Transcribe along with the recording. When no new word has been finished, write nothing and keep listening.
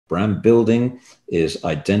Brand building is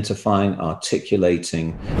identifying,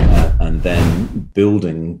 articulating, and then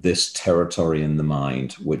building this territory in the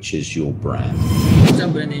mind, which is your brand.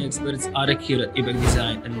 Digital branding experts are here at Ibex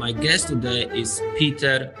Design, and my guest today is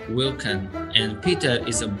Peter Wilken. And Peter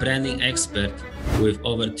is a branding expert with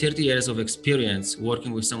over 30 years of experience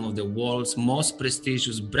working with some of the world's most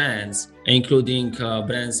prestigious brands, including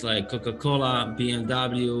brands like Coca-Cola,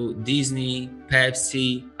 BMW, Disney,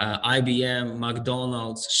 Pepsi, IBM,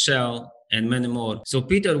 McDonald's, Shell, and many more. So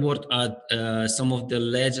Peter worked at some of the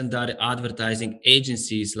legendary advertising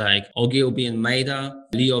agencies like Ogilvy and Maida,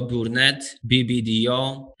 Leo Burnett,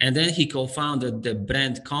 BBDO, and then he co-founded the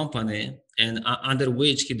brand company, and under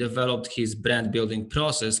which he developed his brand building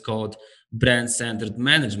process called brand-centered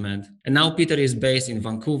management. And now Peter is based in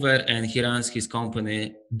Vancouver and he runs his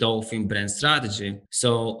company Dolphin Brand Strategy.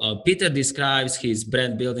 So Peter describes his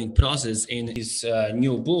brand building process in his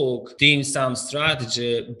new book, Dim Sum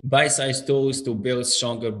Strategy, Bite-Sized Tools to Build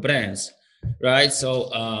Stronger Brands. Right. So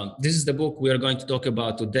this is the book we are going to talk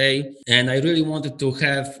about today. And I really wanted to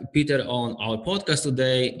have Peter on our podcast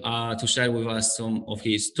today to share with us some of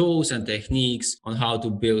his tools and techniques on how to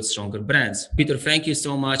build stronger brands. Peter, thank you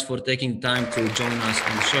so much for taking time to join us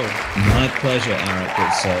on the show. My pleasure, Eric.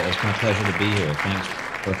 It's my pleasure to be here. Thanks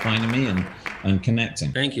for finding me and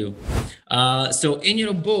connecting. Thank you. So in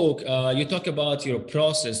your book, you talk about your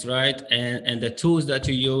process, right? And the tools that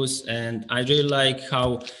you use. And I really like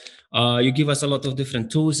how you give us a lot of different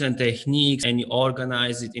tools and techniques, and you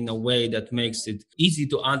organize it in a way that makes it easy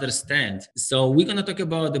to understand. So we're going to talk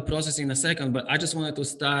about the process in a second, but I just wanted to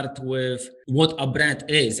start with what a brand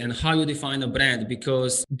is and how you define a brand,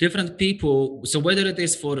 because different people, so whether it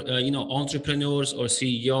is for, entrepreneurs or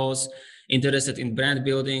CEOs, interested in brand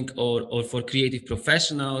building or for creative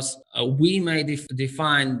professionals, we may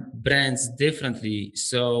define brands differently.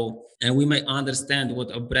 So, and we may understand what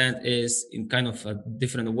a brand is in kind of a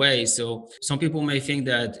different way. So some people may think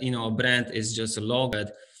that, a brand is just a logo.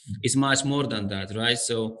 It's much more than that, right?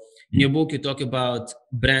 So in your book, you talk about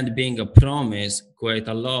brand being a promise quite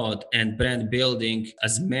a lot, and brand building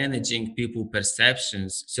as managing people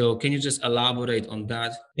perceptions. So can you just elaborate on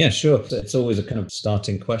that? Yeah, sure. It's always a kind of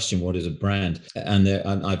starting question. What is a brand? And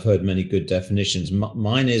I've heard many good definitions.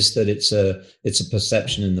 Mine is that it's a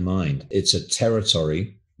perception in the mind. It's a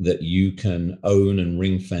territory that you can own and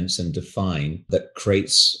ring fence and define that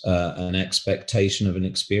creates an expectation of an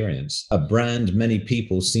experience. A brand, many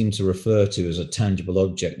people seem to refer to as a tangible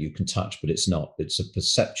object you can touch, but it's not. It's a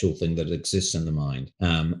perceptual thing that exists in the mind.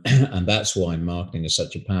 And that's why marketing is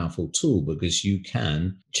such a powerful tool, because you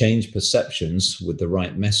can change perceptions with the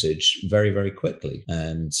right message very, very quickly.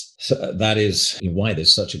 And so that is why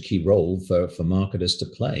there's such a key role for marketers to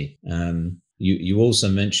play. You also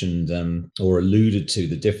mentioned or alluded to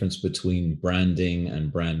the difference between branding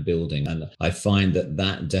and brand building. And I find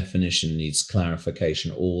that definition needs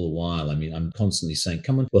clarification all the while. I mean, I'm constantly saying,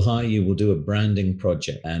 come on, we'll hire you, we'll do a branding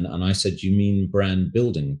project. And I said, you mean brand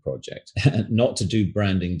building project? Not to do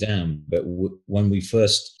branding down, but when we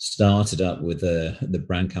first started up with the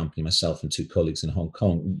brand company, myself and two colleagues in Hong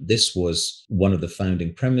Kong, this was one of the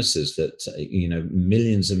founding premises that,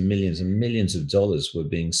 millions and millions and millions of dollars were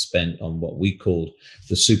being spent on what we called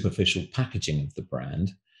the superficial packaging of the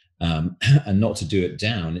brand. And not to do it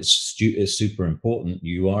down, it's super important.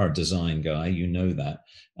 You are a design guy, you know that.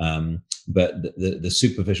 But the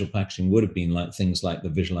superficial packaging would have been like things like the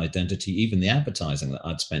visual identity, even the advertising that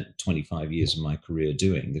I'd spent 25 years of my career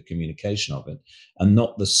doing, the communication of it, and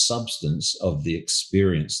not the substance of the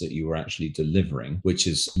experience that you were actually delivering, which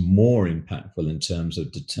is more impactful in terms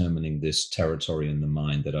of determining this territory in the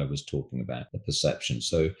mind that I was talking about, the perception.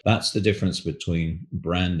 So that's the difference between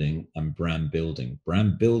branding and brand building.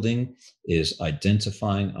 Brand building is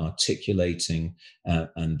identifying, articulating,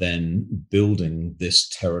 and then building this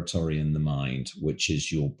territory in the mind, which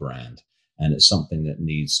is your brand. And it's something that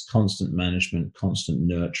needs constant management, constant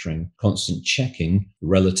nurturing, constant checking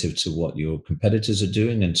relative to what your competitors are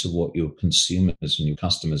doing and to what your consumers and your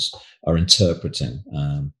customers are interpreting.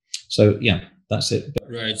 That's it.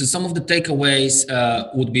 Right. So some of the takeaways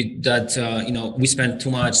would be that, we spend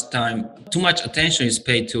too much attention is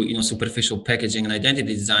paid to, superficial packaging and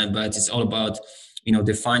identity design, but it's all about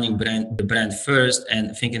defining the brand first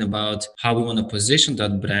and thinking about how we want to position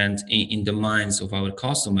that brand in the minds of our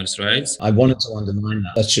customers, right? I wanted to underline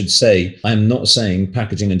that. I should say, I'm not saying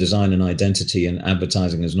packaging and design and identity and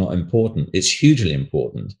advertising is not important. It's hugely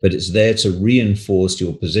important, but it's there to reinforce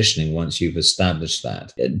your positioning once you've established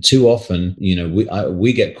that. Too often,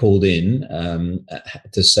 we get called in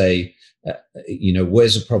to say,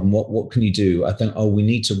 where's the problem? What can you do? I think, we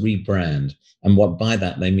need to rebrand. And what by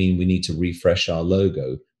that they mean we need to refresh our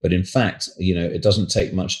logo. But in fact, it doesn't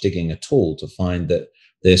take much digging at all to find that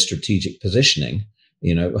their strategic positioning,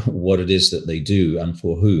 what it is that they do and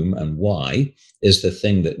for whom and why, is the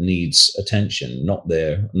thing that needs attention, not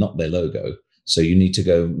their logo. So you need to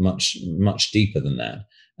go much, much deeper than that.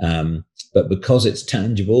 But because it's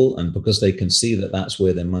tangible and because they can see that that's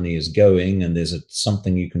where their money is going and there's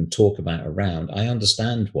something you can talk about around, I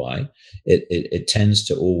understand why it tends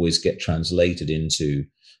to always get translated into,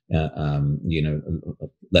 let's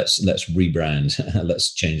rebrand,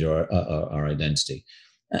 let's change our identity.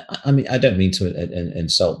 I mean, I don't mean to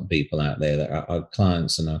insult people out there. That our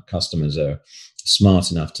clients and our customers are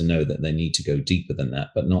smart enough to know that they need to go deeper than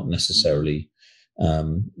that, but not necessarily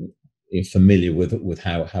familiar with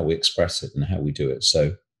how we express it and how we do it.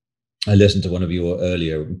 So I listened to one of your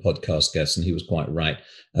earlier podcast guests, and he was quite right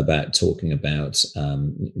about talking about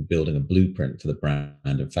building a blueprint for the brand.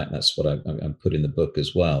 In fact, that's what I put in the book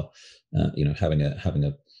as well.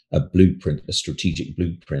 Having a blueprint, a strategic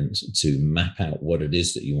blueprint to map out what it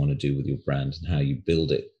is that you want to do with your brand and how you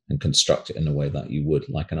build it and construct it in a way that you would,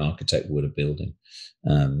 like an architect would, a building.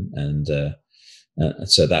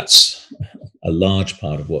 So that's a large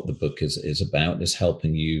part of what the book is about, is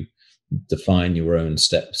helping you define your own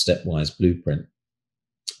stepwise blueprint.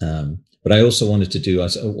 But I also wanted to do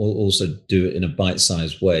it in a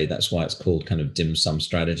bite-sized way. That's why it's called kind of dim sum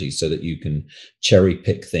strategy, so that you can cherry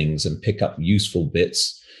pick things and pick up useful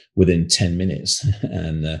bits within 10 minutes.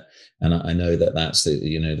 And I know that's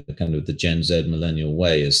the kind of the Gen Z millennial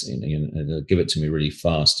way is, give it to me really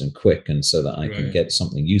fast and quick, and so that I can get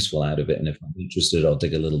something useful out of it. And if I'm interested, I'll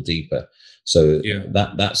dig a little deeper. So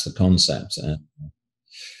that's the concept. And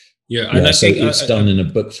I so think it's done in a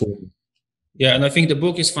book form. Yeah, and I think the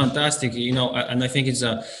book is fantastic, and I think it's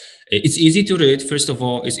easy to read. First of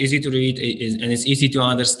all, it's easy to read, and it's easy to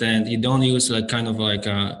understand. You don't use like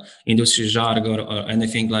industry jargon or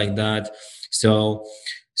anything like that. So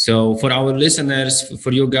for our listeners,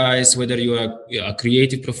 for you guys, whether you're a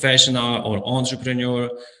creative professional or entrepreneur,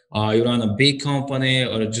 you run a big company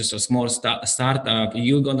or just a small startup,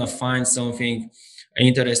 you're gonna find something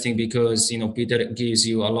interesting, because Peter gives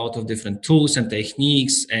you a lot of different tools and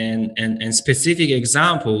techniques and specific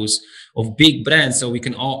examples of big brands, so we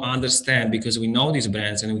can all understand, because we know these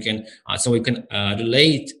brands, and we can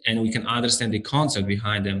relate, and we can understand the concept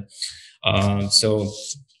behind them. So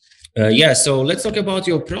let's talk about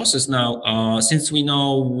your process now. Since we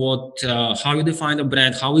know how you define a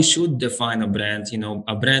brand, how we should define a brand.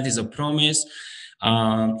 A brand is a promise.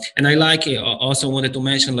 And I also wanted to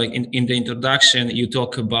mention, like in the introduction, you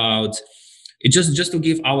talk about just to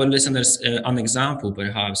give our listeners an example,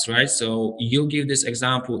 perhaps, right? So you give this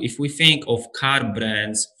example. If we think of car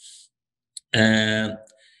brands, and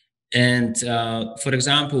for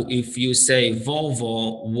example, if you say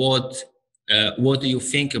Volvo, what do you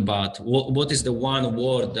think about? What is the one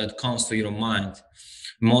word that comes to your mind?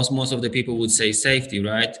 Most of the people would say safety,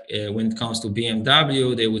 right? When it comes to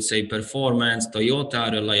BMW, they would say performance,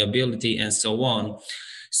 Toyota, reliability, and so on.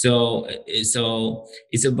 So it's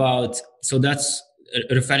about, so that's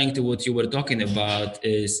referring to what you were talking about,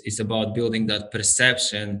 is about building that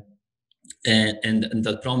perception and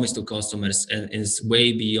that promise to customers, and is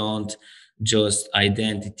way beyond just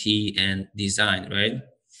identity and design, right?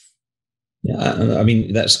 Yeah, I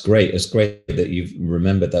mean, that's great. It's great that you've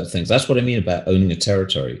remembered those things. That's what I mean about owning a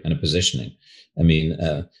territory and a positioning. I mean,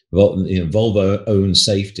 Volvo owns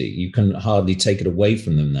safety. You can hardly take it away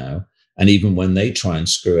from them now. And even when they try and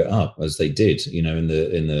screw it up, as they did, in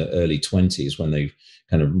the early 20s, when they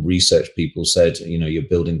kind of research people said, you're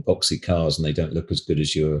building boxy cars and they don't look as good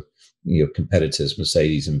as your competitors,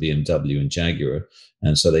 Mercedes and BMW and Jaguar.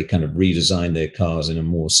 And so they kind of redesigned their cars in a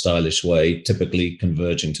more stylish way, typically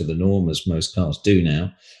converging to the norm, as most cars do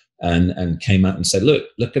now, and came out and said,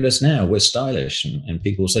 look at us now, we're stylish. And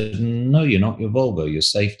people said, no, you're not, you're Volvo, you're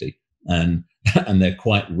safety. And they're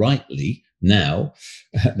quite rightly now,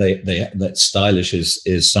 that stylish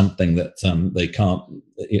is something that they can't,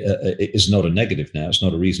 it is not a negative now. It's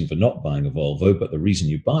not a reason for not buying a Volvo, but the reason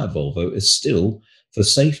you buy a Volvo is still for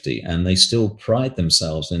safety, and they still pride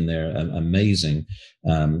themselves in their amazing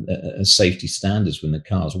safety standards when the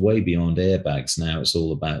car's way beyond airbags. Now it's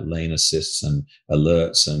all about lane assists and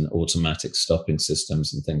alerts and automatic stopping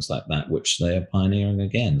systems and things like that, which they are pioneering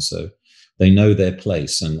again. So they know their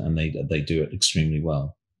place, and they do it extremely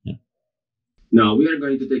well. Yeah. Now we are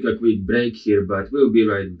going to take a quick break here, but we'll be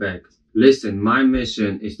right back. Listen, my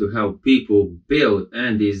mission is to help people build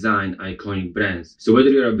and design iconic brands. So whether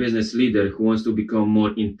you're a business leader who wants to become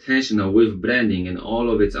more intentional with branding and all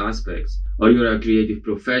of its aspects, or you're a creative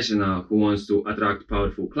professional who wants to attract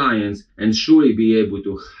powerful clients and truly be able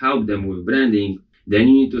to help them with branding, Then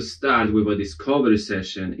you need to start with a discovery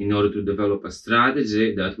session in order to develop a strategy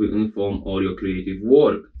that will inform all your creative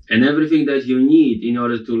work. And everything that you need in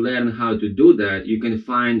order to learn how to do that, you can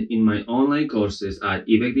find in my online courses at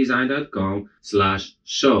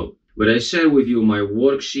ebecdesign.com/show, where I share with you my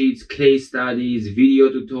worksheets, case studies, video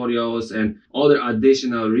tutorials, and other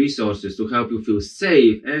additional resources to help you feel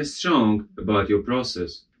safe and strong about your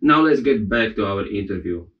process. Now let's get back to our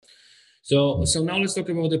interview. So now let's talk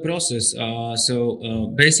about the process.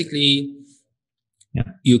 Basically,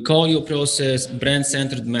 you call your process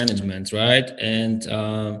brand-centered management, right? And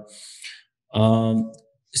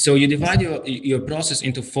so you divide your process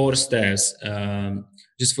into 4 steps.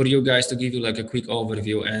 Just for you guys to give you like a quick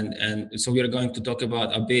overview, and so we are going to talk about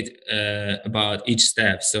a bit about each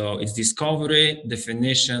step. So it's discovery,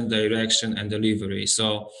 definition, direction, and delivery. So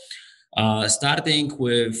starting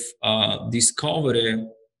with discovery.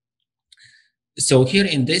 So here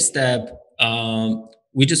in this step,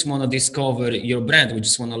 we just want to discover your brand. We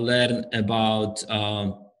just want to learn about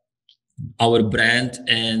our brand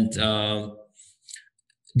and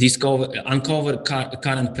uncover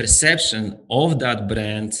current perception of that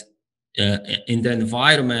brand in the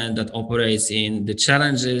environment that operates in, the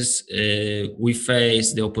challenges we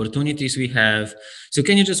face, the opportunities we have. So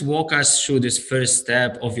can you just walk us through this first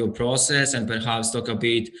step of your process and perhaps talk a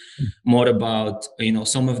bit more about,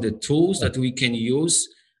 some of the tools that we can use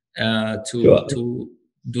to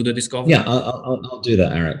do the discovery? Yeah, I'll do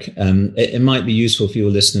that, Eric. It might be useful for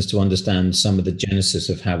your listeners to understand some of the genesis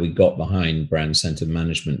of how we got behind brand-centered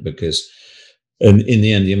management, because in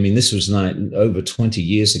the end, I mean, this was over 20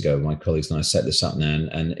 years ago. My colleagues and I set this up now,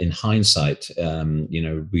 and in hindsight,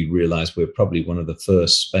 we realized we're probably one of the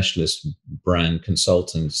first specialist brand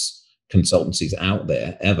consultancies out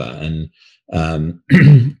there ever. And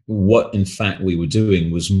what in fact we were doing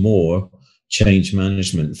was more change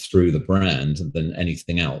management through the brand than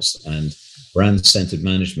anything else. And brand-centered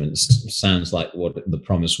management sounds like what the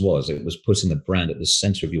promise was. It was putting the brand at the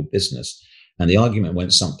center of your business. And the argument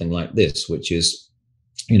went something like this, which is,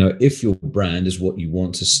 if your brand is what you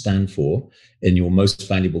want to stand for in your most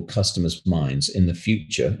valuable customers' minds in the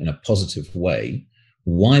future in a positive way,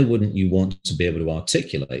 why wouldn't you want to be able to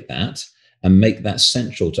articulate that and make that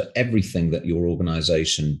central to everything that your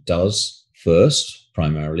organization does first,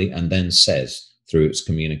 primarily, and then says through its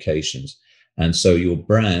communications? And so your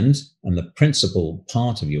brand, and the principal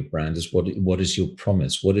part of your brand, is what is your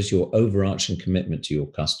promise? What is your overarching commitment to your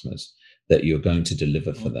customers that you're going to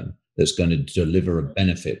deliver for them, that's going to deliver a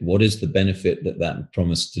benefit? What is the benefit that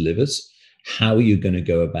promise delivers? How are you going to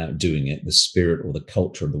go about doing it, the spirit or the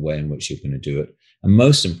culture of the way in which you're going to do it? And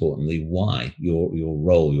most importantly, why? Your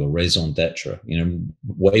role, your raison d'etre.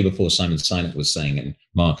 Way before Simon Sinek was saying it and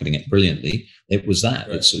marketing it brilliantly, it was that.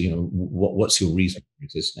 Right. It's, what's your reason for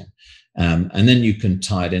existing? And then you can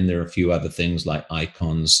tie it in. There are a few other things like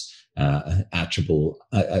icons, attributable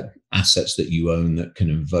assets that you own that can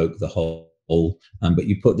invoke the whole. But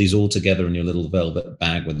you put these all together in your little velvet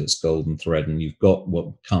bag with its golden thread, and you've got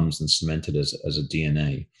what comes and cemented as a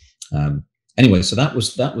DNA. Anyway, so that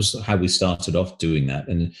was how we started off doing that.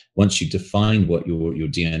 And once you define what your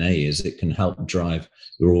DNA is, it can help drive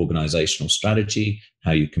your organizational strategy,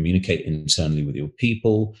 how you communicate internally with your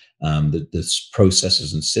people, the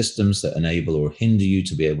processes and systems that enable or hinder you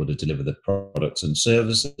to be able to deliver the products and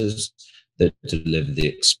services, that deliver the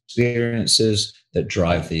experiences, that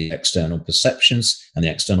drive the external perceptions, and the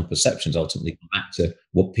external perceptions ultimately come back to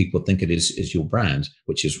what people think it is your brand,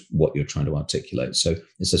 which is what you're trying to articulate. So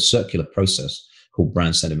it's a circular process called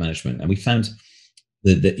brand-centered management. And we found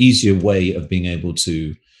the easier way of being able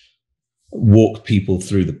to walk people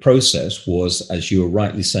through the process was, as you were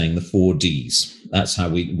rightly saying, the 4 Ds. That's how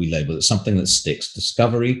we label it. Something that sticks: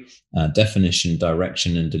 discovery, definition,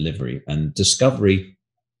 direction, and delivery. And discovery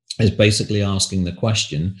is basically asking the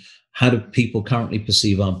question, how do people currently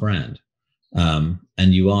perceive our brand? And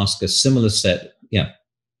you ask a similar set. Yeah,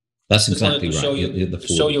 that's exactly right.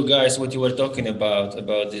 Show you guys what you were talking about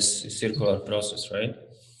this circular process, right?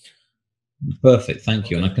 Perfect. Thank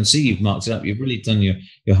you. And I can see you've marked it up. You've really done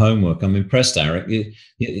your homework. I'm impressed, Eric.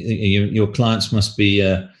 Your clients must be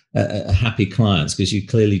happy clients, because you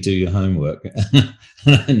clearly do your homework.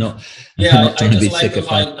 I just like to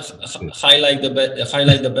highlight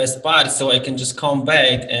the best parts, so I can just come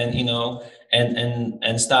back and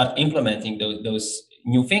and start implementing those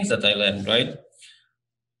new things that I learned, right?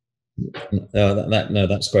 No,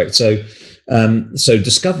 that's great. So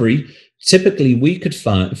discovery. Typically, we could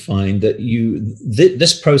find that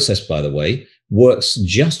this process, by the way, works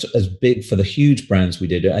just as big for the huge brands we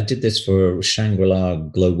did. I did this for Shangri-La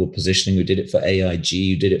Global Positioning, who did it for AIG,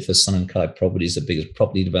 who did it for Sun & Kai Properties, the biggest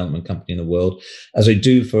property development company in the world, as I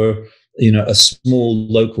do for a small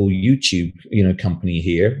local YouTube, company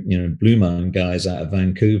here, Blue Mind guys out of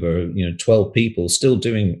Vancouver, 12 people still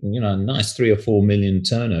doing, a nice 3 or 4 million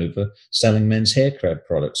turnover selling men's hair care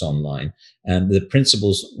products online. And the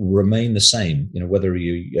principles remain the same, whether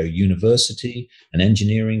you're a university, an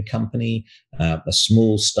engineering company, a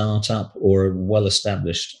small startup, or a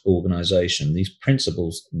well-established organization, these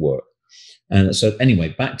principles work. And so anyway,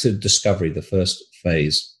 back to discovery, the first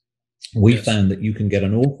phase. We found that you can get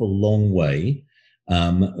an awful long way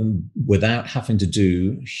without having to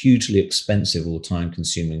do hugely expensive or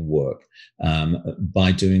time-consuming work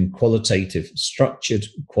by doing structured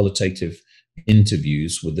qualitative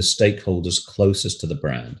interviews with the stakeholders closest to the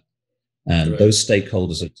brand. And those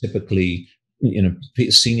stakeholders are typically,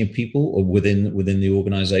 senior people or within the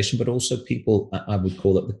organization, but also people, I would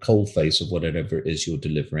call it the coalface of whatever it is you're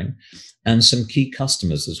delivering, and some key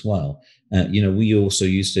customers as well. We also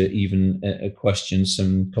used to even question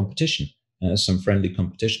some competition, some friendly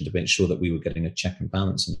competition, to make sure that we were getting a check and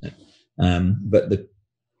balance in it. But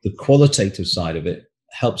the qualitative side of it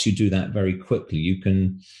helps you do that very quickly. You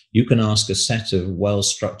can ask a set of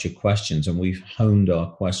well-structured questions, and we've honed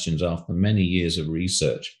our questions after many years of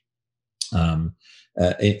research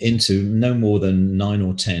into no more than 9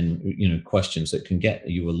 or 10 questions that can get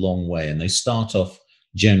you a long way, and they start off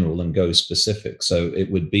general and go specific. So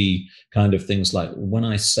it would be kind of things like, when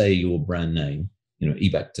I say your brand name,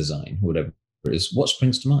 Ebac Design, whatever it is, what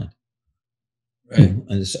springs to mind? Right.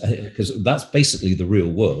 Because that's basically the real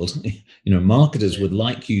world. Marketers would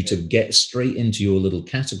like you to get straight into your little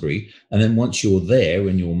category, and then once you're there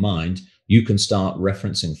in your mind, you can start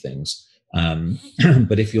referencing things.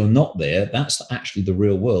 But if you're not there, that's actually the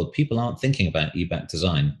real world. People aren't thinking about Ebac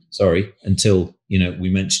Design, until we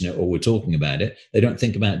mention it or we're talking about it. They don't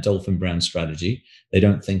think about Dolphin brand strategy. They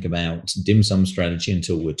don't think about dim sum strategy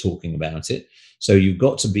until we're talking about it. So you've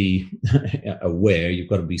got to be aware, you've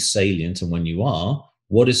got to be salient, and when you are,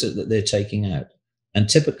 what is it that they're taking out? And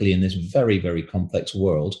typically in this very, very complex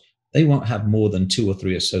world, they won't have more than 2 or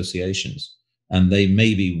 3 associations. And they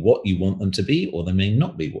may be what you want them to be, or they may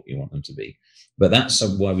not be what you want them to be. But that's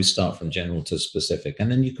why we start from general to specific. And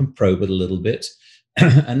then you can probe it a little bit.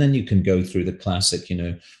 And then you can go through the classic,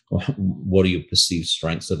 what are your perceived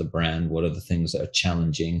strengths of the brand? What are the things that are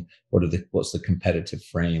challenging? What's the competitive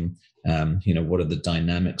frame? What are the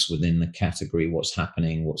dynamics within the category? What's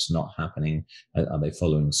happening? What's not happening? Are they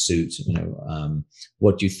following suit?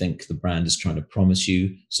 What do you think the brand is trying to promise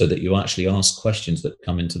you? So that you actually ask questions that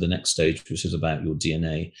come into the next stage, which is about your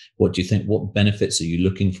DNA. What do you think? What benefits are you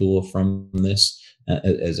looking for from this?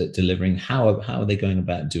 Is it delivering? How are they going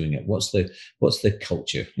about doing it? What's the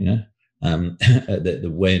culture?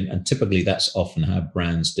 The way, and typically that's often how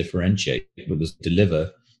brands differentiate, because they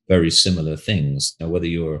deliver very similar things. Whether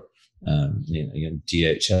you're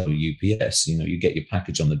DHL or UPS, you get your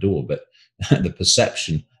package on the door, but the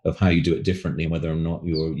perception of how you do it differently, and whether or not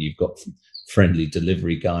you've got friendly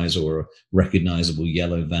delivery guys or a recognizable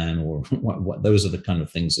yellow van, or what those are the kind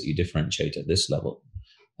of things that you differentiate at this level.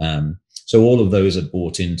 So all of those are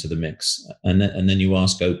brought into the mix, and then you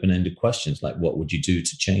ask open-ended questions like, what would you do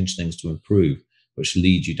to change things to improve, which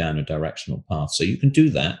lead you down a directional path. So you can do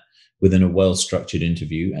that within a well-structured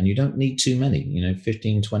interview, and you don't need too many,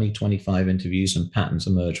 15, 20, 25 interviews, and patterns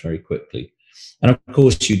emerge very quickly. And of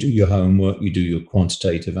course, you do your homework, you do your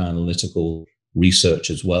quantitative analytical research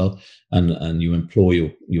as well, and you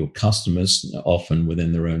employ your customers often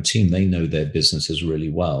within their own team. They know their businesses really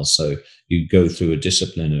well. So you go through a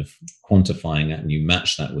discipline of quantifying it, and you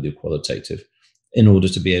match that with your qualitative in order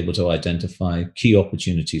to be able to identify key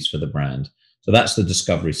opportunities for the brand. So that's the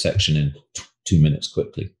discovery section in 2 minutes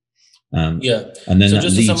quickly. And then so that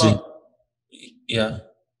just leads in. Yeah.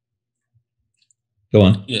 Go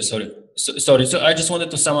on. Yeah, sorry. So I just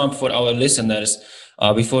wanted to sum up for our listeners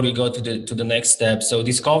before we go to the next step. So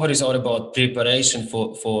discovery is all about preparation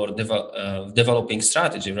for developing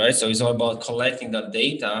strategy, right? So it's all about collecting that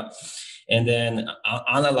data and then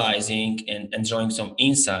analyzing and drawing some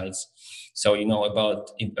insights. So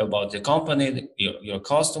about the company, your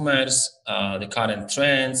customers, the current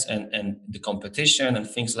trends, and the competition and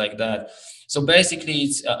things like that. So basically,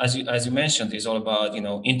 it's as you mentioned, it's all about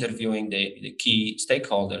interviewing the key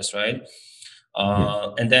stakeholders, right?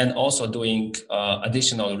 And then also doing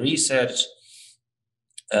additional research,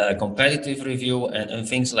 competitive review, and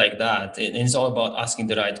things like that. And it's all about asking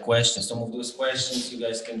the right questions. Some of those questions you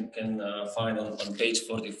guys can find on page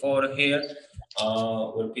 44 here.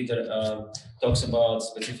 where Peter talks about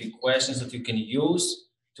specific questions that you can use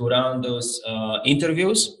to run those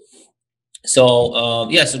interviews. So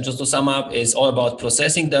so just to sum up, it's all about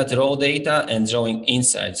processing that raw data and drawing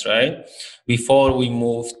insights, right? Before we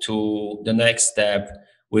move to the next step,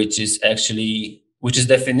 which is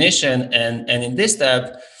definition. And in this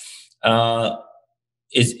step,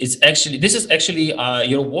 this is actually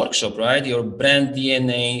your workshop, right? Your brand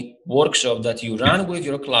DNA workshop that you run with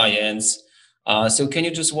your clients. So can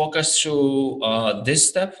you just walk us through this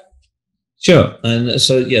step? Sure. And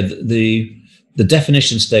so, the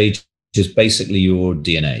definition stage is basically your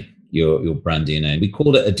DNA, your brand DNA. We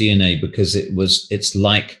call it a DNA because it's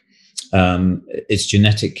like its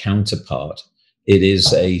genetic counterpart. It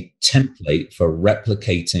is a template for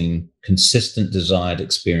replicating consistent desired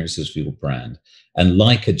experiences for your brand. And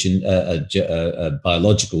like a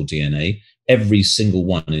biological DNA, every single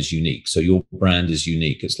one is unique. So your brand is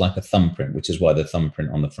unique. It's like a thumbprint, which is why the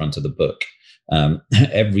thumbprint on the front of the book.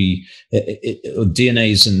 DNAs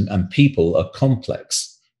and people are complex.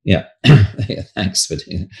 Yeah, thanks for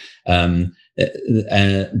doing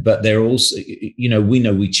it. But they're also, we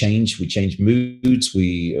know we change moods.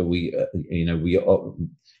 We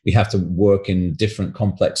have to work in different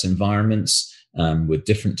complex environments with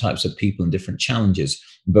different types of people and different challenges.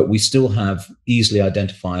 But we still have easily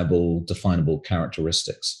identifiable, definable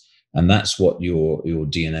characteristics, and that's what your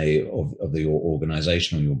DNA of your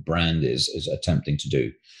organization or your brand is attempting to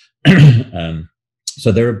do. So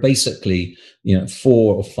there are basically,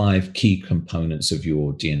 4 or 5 key components of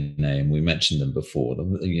your DNA, and we mentioned them before.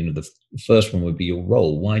 The first one would be your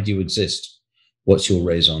role. Why do you exist? What's your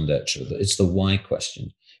raison d'etre? It's the why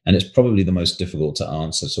question, and it's probably the most difficult to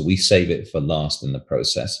answer. So we save it for last in the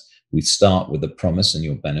process. We start with the promise and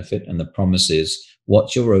your benefit, and the promise is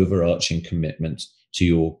what's your overarching commitment to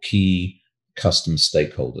your key custom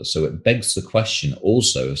stakeholders. So it begs the question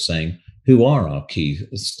also of saying, who are our key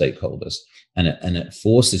stakeholders? And it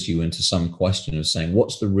forces you into some question of saying,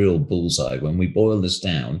 what's the real bullseye? When we boil this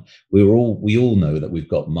down, we all know that we've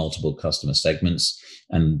got multiple customer segments,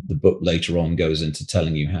 and the book later on goes into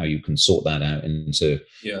telling you how you can sort that out into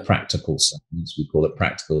practical segments. We call it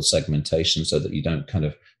practical segmentation, so that you don't kind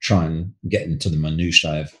of try and get into the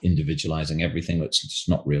minutiae of individualizing everything. That's just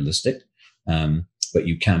not realistic. But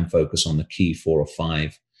you can focus on the key 4 or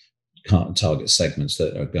 5 target segments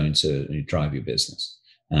that are going to drive your business.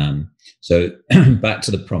 So back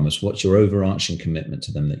to the promise. What's your overarching commitment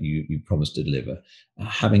to them that you promised to deliver?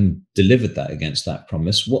 Having delivered that against that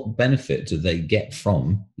promise, what benefit do they get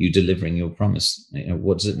from you delivering your promise?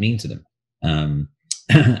 What does it mean to them? And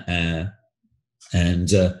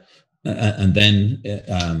then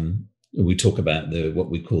we talk about what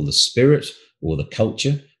we call the spirit or the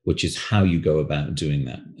culture, which is how you go about doing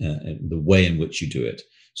that, the way in which you do it.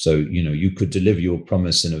 So, you could deliver your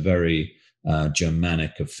promise in a very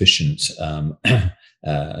Germanic, efficient,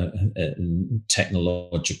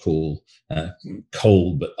 technological,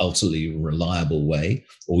 cold but utterly reliable way,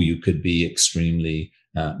 or you could be extremely,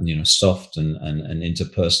 soft and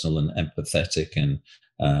interpersonal and empathetic and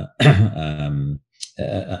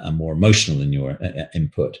more emotional in your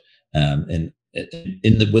input.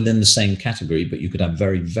 Within the same category, but you could have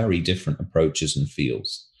very, very different approaches and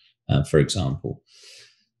feels, for example.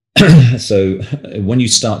 So when you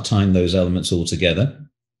start tying those elements all together,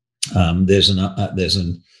 there's an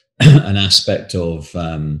aspect of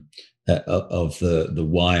the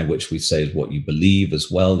why, which we say is what you believe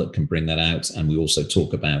as well, that can bring that out. And we also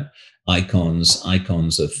talk about icons.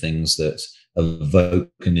 Icons are things that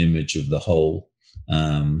evoke an image of the whole.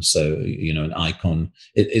 So, an icon,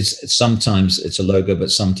 sometimes it's a logo,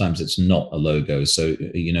 but sometimes it's not a logo. So,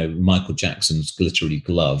 Michael Jackson's glittery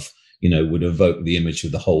glove, would evoke the image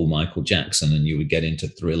of the whole Michael Jackson, and you would get into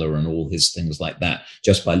Thriller and all his things like that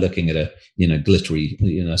just by looking at a, glittery,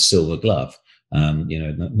 silver glove.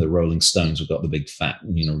 The Rolling Stones have got the big fat,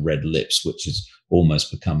 red lips, which has almost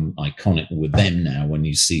become iconic with them now. When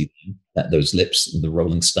you see that those lips, the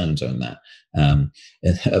Rolling Stones own that.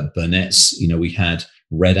 At Burnett's, we had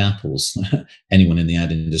red apples. Anyone in the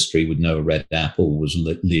ad industry would know a red apple was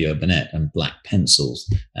Leo Burnett, and black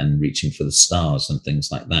pencils and reaching for the stars and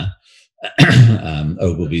things like that.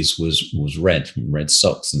 Ogilvy's was red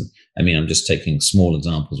socks. And I'm just taking small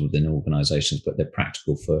examples within organizations, but they're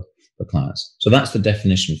practical for clients. So that's the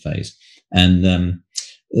definition phase. And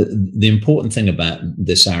the important thing about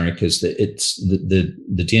this, Eric, is that it's the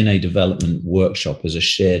DNA development workshop is a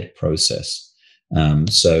shared process.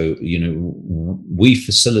 So, we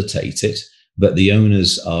facilitate it, but the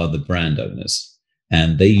owners are the brand owners.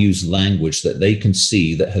 And they use language that they can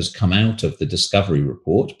see that has come out of the discovery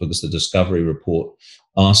report, because the discovery report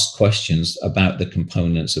asks questions about the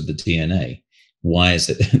components of the DNA. Why is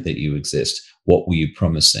it that you exist? What were you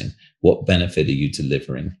promising? What benefit are you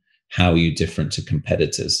delivering? How are you different to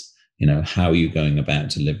competitors? How are you going about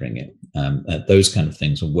delivering it? Those kind of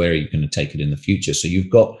things, and where are you going to take it in the future? So you've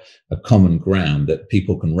got a common ground that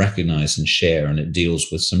people can recognize and share, and it deals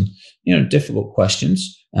with some, difficult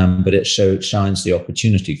questions, but it shines the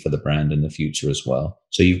opportunity for the brand in the future as well.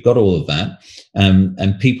 So you've got all of that,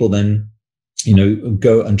 and people then,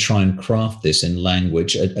 go and try and craft this in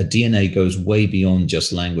language. A DNA goes way beyond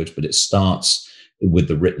just language, but it starts with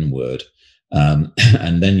the written word.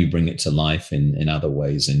 And then you bring it to life in other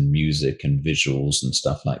ways, in music and visuals and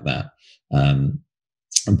stuff like that.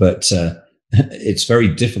 But it's very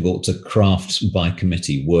difficult to craft by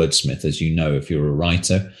committee wordsmith, as you know. If you're a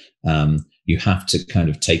writer, you have to kind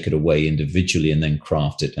of take it away individually and then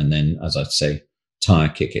craft it, and then, as I say, tire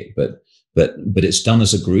kick it. But it's done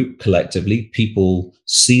as a group, collectively. People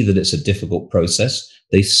see that it's a difficult process.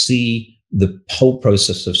 They see the whole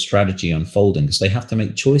process of strategy unfolding, because they have to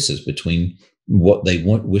make choices between what they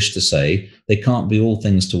wish to say. They can't be all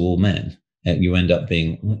things to all men. You end up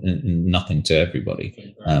being nothing to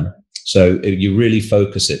everybody. So you really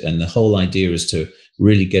focus it, and the whole idea is to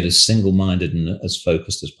really get as single-minded and as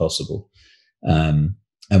focused as possible.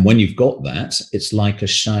 And when you've got that, it's like a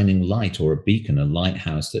shining light or a beacon, a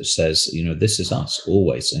lighthouse that says, this is us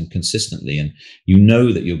always and consistently. And you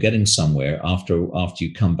know that you're getting somewhere after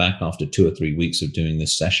you come back after 2 or 3 weeks of doing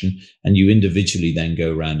this session, and you individually then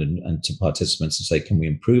go around and to participants and say, can we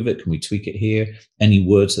improve it? Can we tweak it here? Any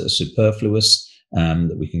words that are superfluous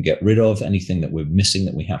that we can get rid of? Anything that we're missing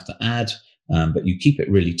that we have to add? But you keep it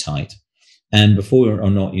really tight. And before or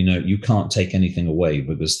not, you can't take anything away,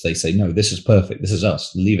 because they say, no, this is perfect. This is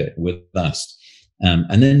us. Leave it with us.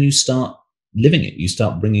 And then you start living it. You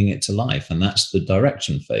start bringing it to life. And that's the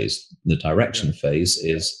direction phase. The direction phase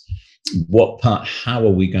is how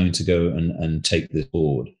are we going to go and take this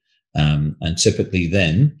forward? And typically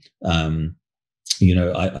then,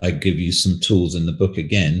 I give you some tools in the book.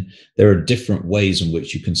 Again, there are different ways in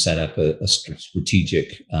which you can set up a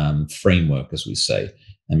strategic framework, as we say.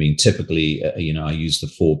 I mean, typically, I use the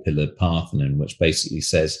 4-pillar Parthenon, which basically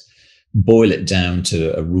says, boil it down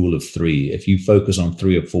to a rule of 3. If you focus on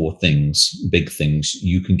 3 or 4 things, big things,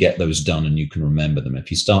 you can get those done and you can remember them. If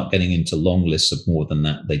you start getting into long lists of more than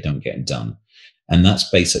that, they don't get done. And that's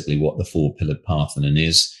basically what the 4-pillar Parthenon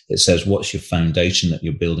is. It says, what's your foundation that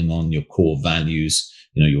you're building on, your core values,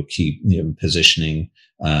 your key positioning,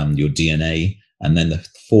 your DNA. And then the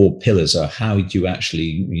 4 pillars are how do you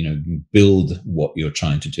actually, build what you're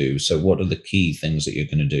trying to do. So what are the key things that you're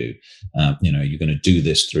going to do? You're going to do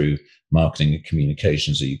this through marketing and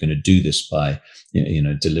communications. Are you going to do this by,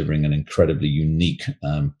 delivering an incredibly unique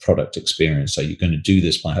product experience? Are you going to do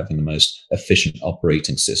this by having the most efficient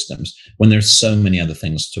operating systems, when there's so many other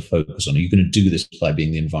things to focus on? Are you going to do this by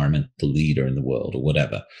being the environmental leader in the world, or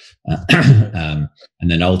whatever? And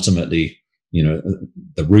then ultimately,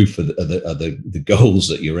 the roof of the goals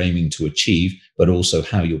that you're aiming to achieve, but also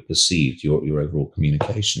how you're perceived, your overall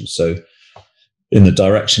communication. So in the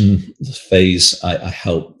direction phase, I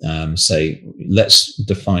help say, let's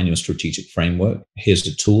define your strategic framework. Here's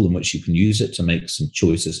a tool in which you can use it to make some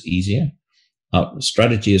choices easier.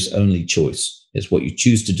 Strategy is only choice. It's what you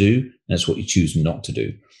choose to do, and it's what you choose not to do.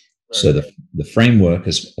 Right. So the framework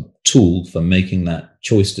is a tool for making that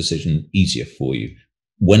choice decision easier for you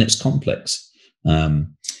when it's complex.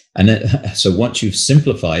 So once you've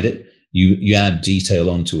simplified it, you add detail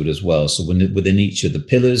onto it as well. So within each of the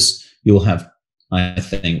pillars, you'll have, I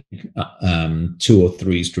think, 2 or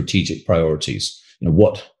 3 strategic priorities.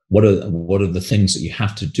 What are the things that you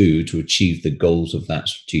have to do to achieve the goals of that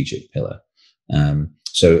strategic pillar?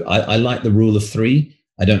 So I like the rule of 3.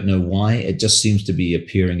 I don't know why. It just seems to be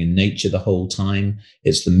appearing in nature the whole time.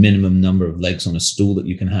 It's the minimum number of legs on a stool that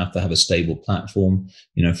you can have to have a stable platform.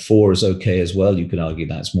 4 is okay as well. You could argue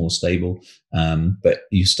that's more stable. But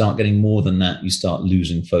you start getting more than that, you start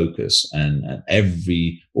losing focus. And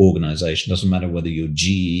every organization, doesn't matter whether you're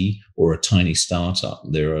GE or a tiny startup,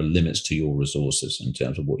 there are limits to your resources in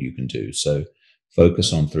terms of what you can do. So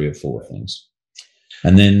focus on 3 or 4 things.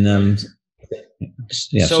 And then... just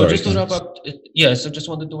to wrap up, just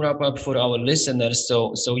wanted to wrap up for our listeners.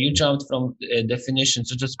 So you jumped from definition.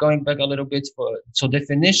 So just going back a little bit,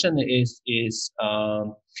 definition is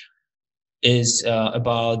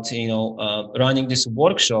about running this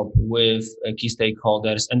workshop with key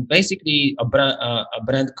stakeholders, and basically a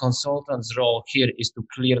brand consultant's role here is to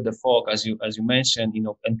clear the fog, as you mentioned,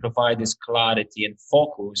 and provide this clarity and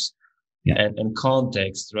focus and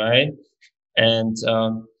context, right? And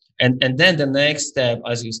then the next step,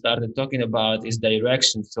 as you started talking about, is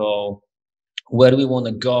direction. So where we want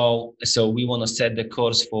to go. So we want to set the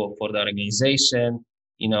course for the organization,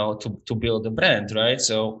 to build a brand, right?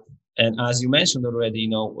 So, and as you mentioned already,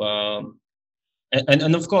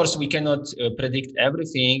 and of course we cannot predict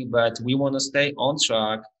everything, but we want to stay on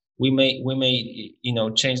track. We may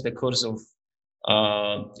change the course of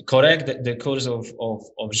correct the course of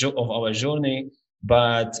our journey,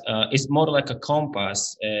 but it's more like a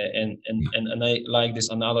compass. And I like this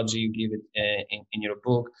analogy you give it in your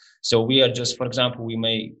book. So we are just, for example,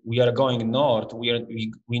 we are going north.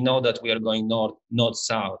 We know that we are going north, not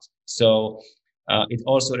south. So it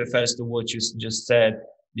also refers to what you just said.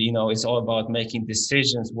 It's all about making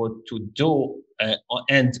decisions, what to do,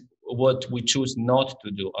 and what we choose not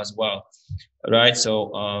to do as well, right?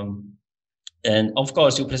 So, and of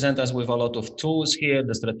course, you present us with a lot of tools here: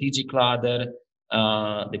 the strategic ladder,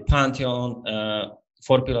 the Pantheon,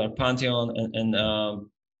 4-pillar Pantheon, and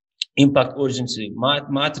impact urgency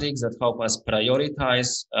matrix that help us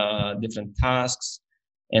prioritize different tasks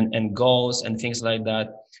and goals and things like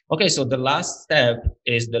that. Okay, so the last step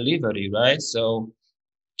is delivery, right? So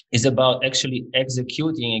it's about actually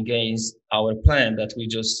executing against our plan that we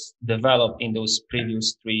just developed in those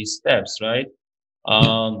previous 3 steps, right?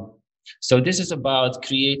 So this is about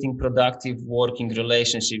creating productive working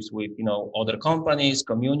relationships with, other companies,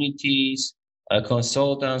 communities,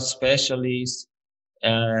 consultants, specialists,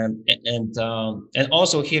 and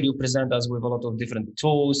also here you present us with a lot of different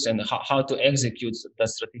tools and how to execute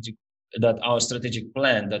our strategic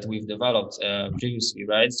plan that we've developed previously,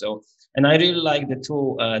 right? So, and I really like the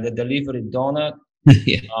tool, the delivery donut,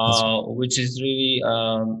 which is really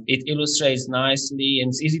it illustrates nicely and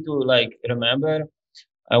it's easy to remember.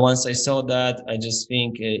 Once I saw that, I just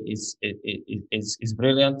think it's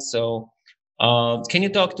brilliant. So, can you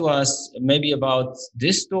talk to us maybe about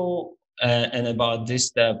this tool and about this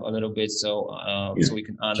step a little bit, so we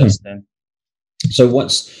can understand? So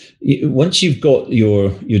once you've got your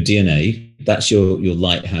DNA, that's your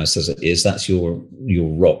lighthouse as it is. That's your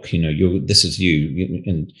rock. This is you,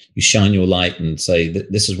 and you shine your light and say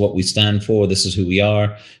that this is what we stand for. This is who we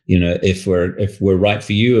are. If we're right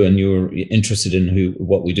for you and you're interested in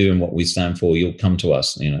what we do and what we stand for, you'll come to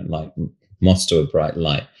us. Like moths to a bright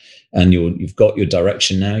light. And you've got your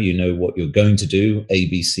direction now. You know what you're going to do, A,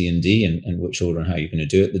 B, C, and D, and which order and how you're going to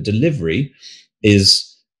do it. The delivery is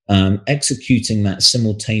executing that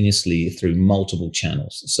simultaneously through multiple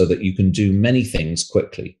channels so that you can do many things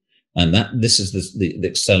quickly. And this is the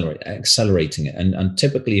accelerating it. And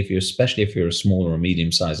typically, especially if you're a small or a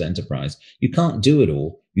medium-sized enterprise, you can't do it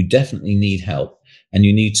all. You definitely need help. And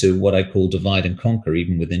you need to, what I call, divide and conquer,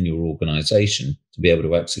 even within your organization, to be able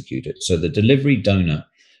to execute it. So the delivery donut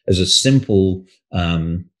is a simple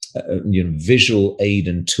visual aid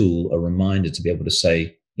and tool, a reminder to be able to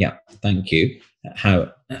say, yeah, thank you.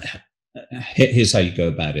 Here's how you go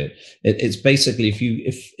about it. It's basically,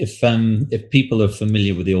 if people are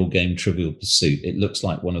familiar with the old game Trivial Pursuit, it looks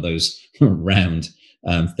like one of those round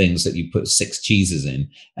things that you put 6 cheeses in,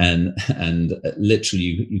 and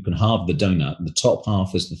literally you can halve the donut. The top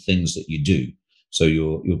half is the things that you do, so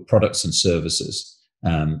your products and services,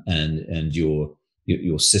 and your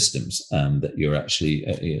systems that you're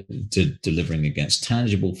actually delivering against,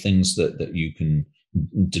 tangible things that you can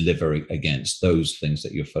deliver against, those things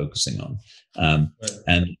that you're focusing on. Right.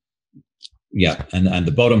 And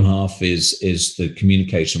the bottom half is the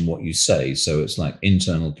communication, what you say. So it's like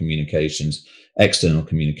internal communications, external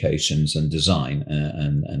communications, and design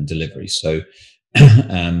and delivery. So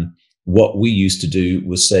what we used to do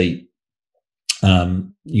was say,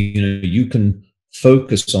 you can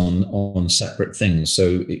focus on separate things.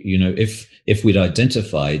 So, if we'd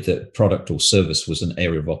identified that product or service was an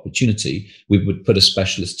area of opportunity, we would put a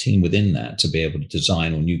specialist team within that to be able to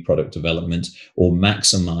design or new product development or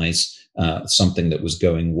maximize something that was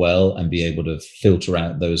going well and be able to filter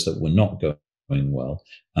out those that were not going well.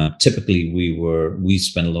 Typically, we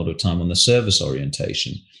spent a lot of time on the service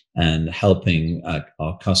orientation and helping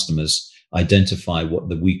our customers identify what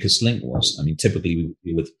the weakest link was. I mean, typically we would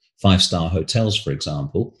be with 5-star hotels, for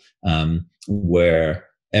example, where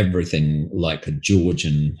everything like a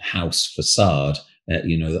Georgian house facade,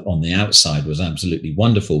 on the outside was absolutely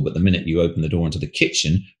wonderful. But the minute you open the door into the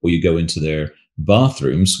kitchen or you go into their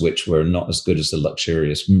bathrooms, which were not as good as the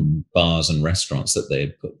luxurious bars and restaurants that they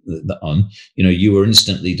had put on, you were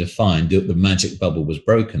instantly defined. The magic bubble was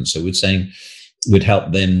broken. So we'd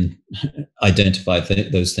help them identify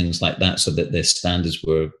those things like that so that their standards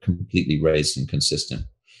were completely raised and consistent.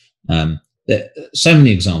 So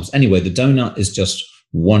many examples. Anyway, the donut is just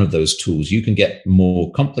one of those tools. You can get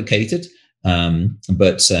more complicated,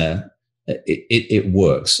 but it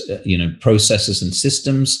works. Processes and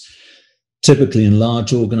systems. Typically in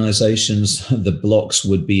large organizations, the blocks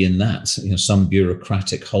would be in that, some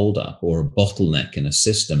bureaucratic holdup or a bottleneck in a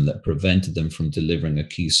system that prevented them from delivering a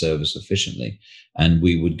key service efficiently. And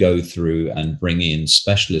we would go through and bring in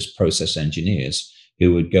specialist process engineers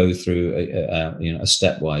who would go through a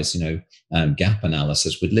stepwise, gap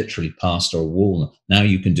analysis, would literally plaster a wall. Now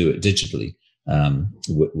you can do it digitally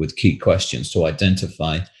with key questions to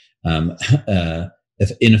identify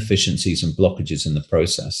inefficiencies and blockages in the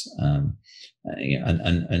process.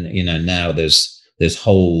 Now there's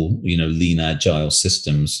whole lean agile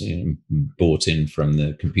systems brought in from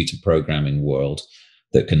the computer programming world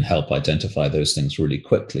that can help identify those things really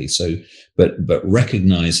quickly. So, but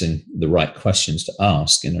recognizing the right questions to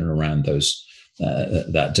ask in and around those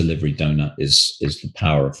that delivery donut is the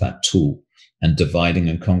power of that tool, and dividing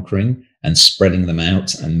and conquering and spreading them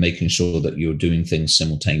out and making sure that you're doing things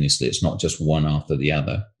simultaneously. It's not just one after the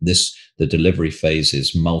other. The delivery phase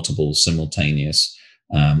is multiple simultaneous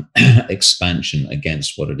expansion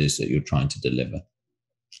against what it is that you're trying to deliver.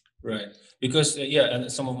 Right. Because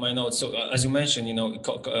and some of my notes. So as you mentioned,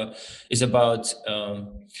 is about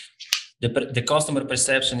the customer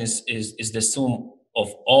perception is the sum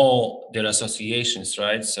of all their associations,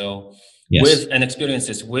 right? So yes. With and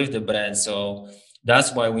experiences with the brand. So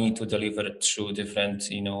that's why we need to deliver through different,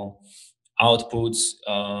 outputs,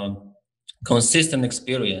 consistent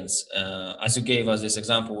experience. As you gave us this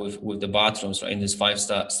example with the bathrooms, right, in this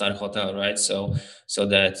 5-star hotel, right? So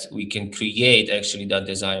that we can create actually that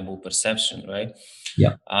desirable perception, right?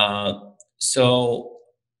 Yeah. So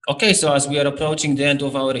as we are approaching the end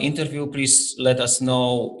of our interview, please let us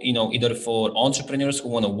know, either for entrepreneurs who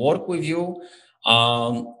want to work with you,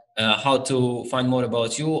 how to find more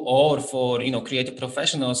about you, or for creative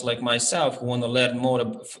professionals like myself who want to learn more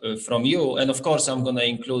from you. And of course, I'm going to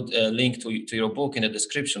include a link to your book in the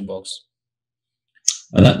description box.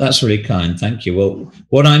 Well, that's really kind. Thank you. Well,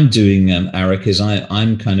 what I'm doing, Arik, is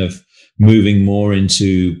I'm kind of moving more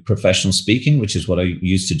into professional speaking, which is what I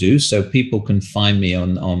used to do. So people can find me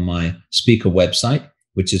on my speaker website,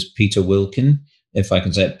 which is Peter Wilken, if I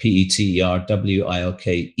can say it,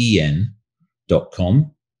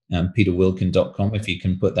 PeterWilken.com. PeterWilken.com. If you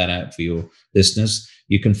can put that out for your listeners,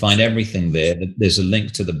 you can find everything there. There's a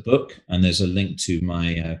link to the book, and there's a link to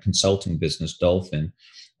my consulting business, Dolphin.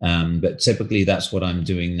 But typically that's what I'm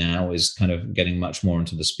doing now, is kind of getting much more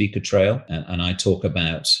into the speaker trail. And I talk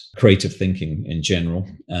about creative thinking in general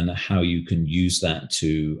and how you can use that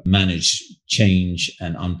to manage change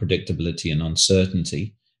and unpredictability and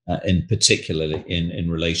uncertainty, in particularly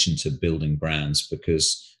in relation to building brands,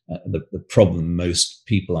 because the problem most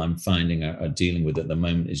people I'm finding are dealing with at the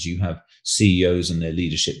moment is you have CEOs and their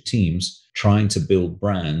leadership teams trying to build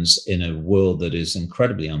brands in a world that is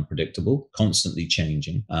incredibly unpredictable, constantly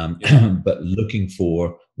changing, but looking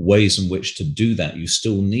for ways in which to do that. You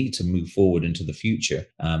still need to move forward into the future.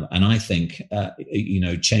 And I think,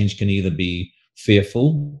 change can either be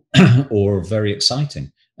fearful or very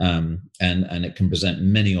exciting. And it can present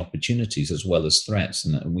many opportunities as well as threats.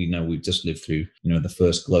 And we know we've just lived through, the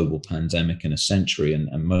first global pandemic in a century, and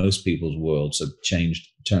most people's worlds have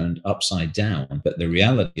turned upside down. But the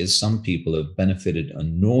reality is some people have benefited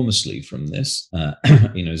enormously from this.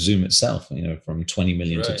 Zoom itself, from 20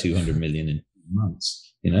 million to 200 million in months.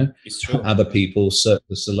 It's true. Other people, Cirque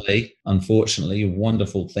du Soleil, unfortunately, a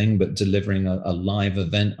wonderful thing, but delivering a live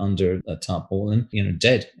event under a tarpaulin,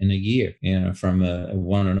 dead in a year, from a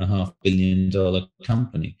 $1.5 billion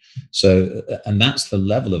company. So, and that's the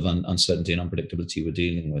level of uncertainty and unpredictability we're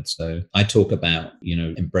dealing with. So I talk about,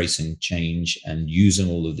 embracing change and using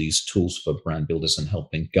all of these tools for brand builders and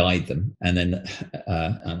helping guide them. And then,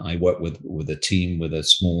 and I work with a team with a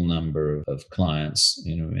small number of clients,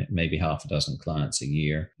 maybe half a dozen clients a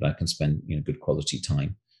year, but I can spend good quality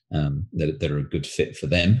time that are a good fit for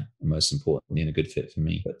them, and most importantly, a good fit for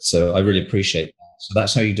me. But so I really appreciate that. So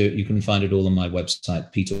that's how you do it. You can find it all on my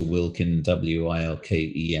website, PeterWilken,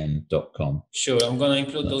 WILKEN.com. Sure, I'm going to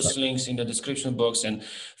include those links in the description box. And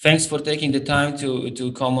thanks for taking the time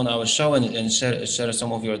to come on our show and share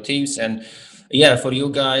some of your tips. And for you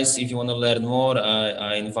guys, if you want to learn more,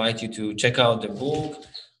 I invite you to check out the book.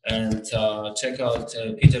 and check out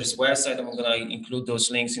Peter's website. I'm going to include those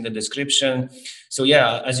links in the description. So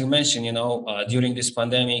yeah, as you mentioned, during this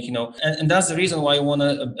pandemic, and that's the reason why I want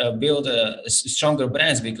to build stronger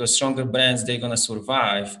brands, because stronger brands, they're going to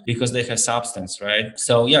survive because they have substance, right?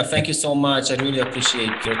 So yeah, thank you so much. I really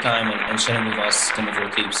appreciate your time and sharing with us some of your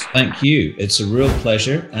tips. Thank you. It's a real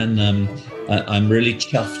pleasure. And I'm really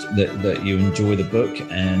chuffed that you enjoy the book.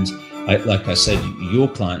 And like I said, your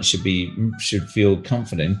clients should feel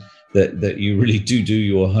confident that you really do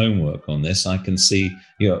your homework on this. I can see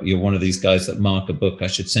you're one of these guys that mark a book. I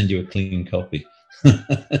should send you a clean copy.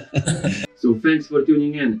 So thanks for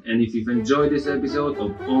tuning in, and if you've enjoyed this episode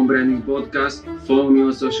of On Branding Podcast, follow me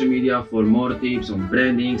on social media for more tips on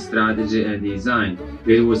branding, strategy and design.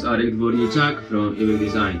 It was Arek Dvorniczak from Ibex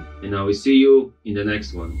Design, and I will see you in the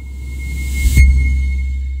next one.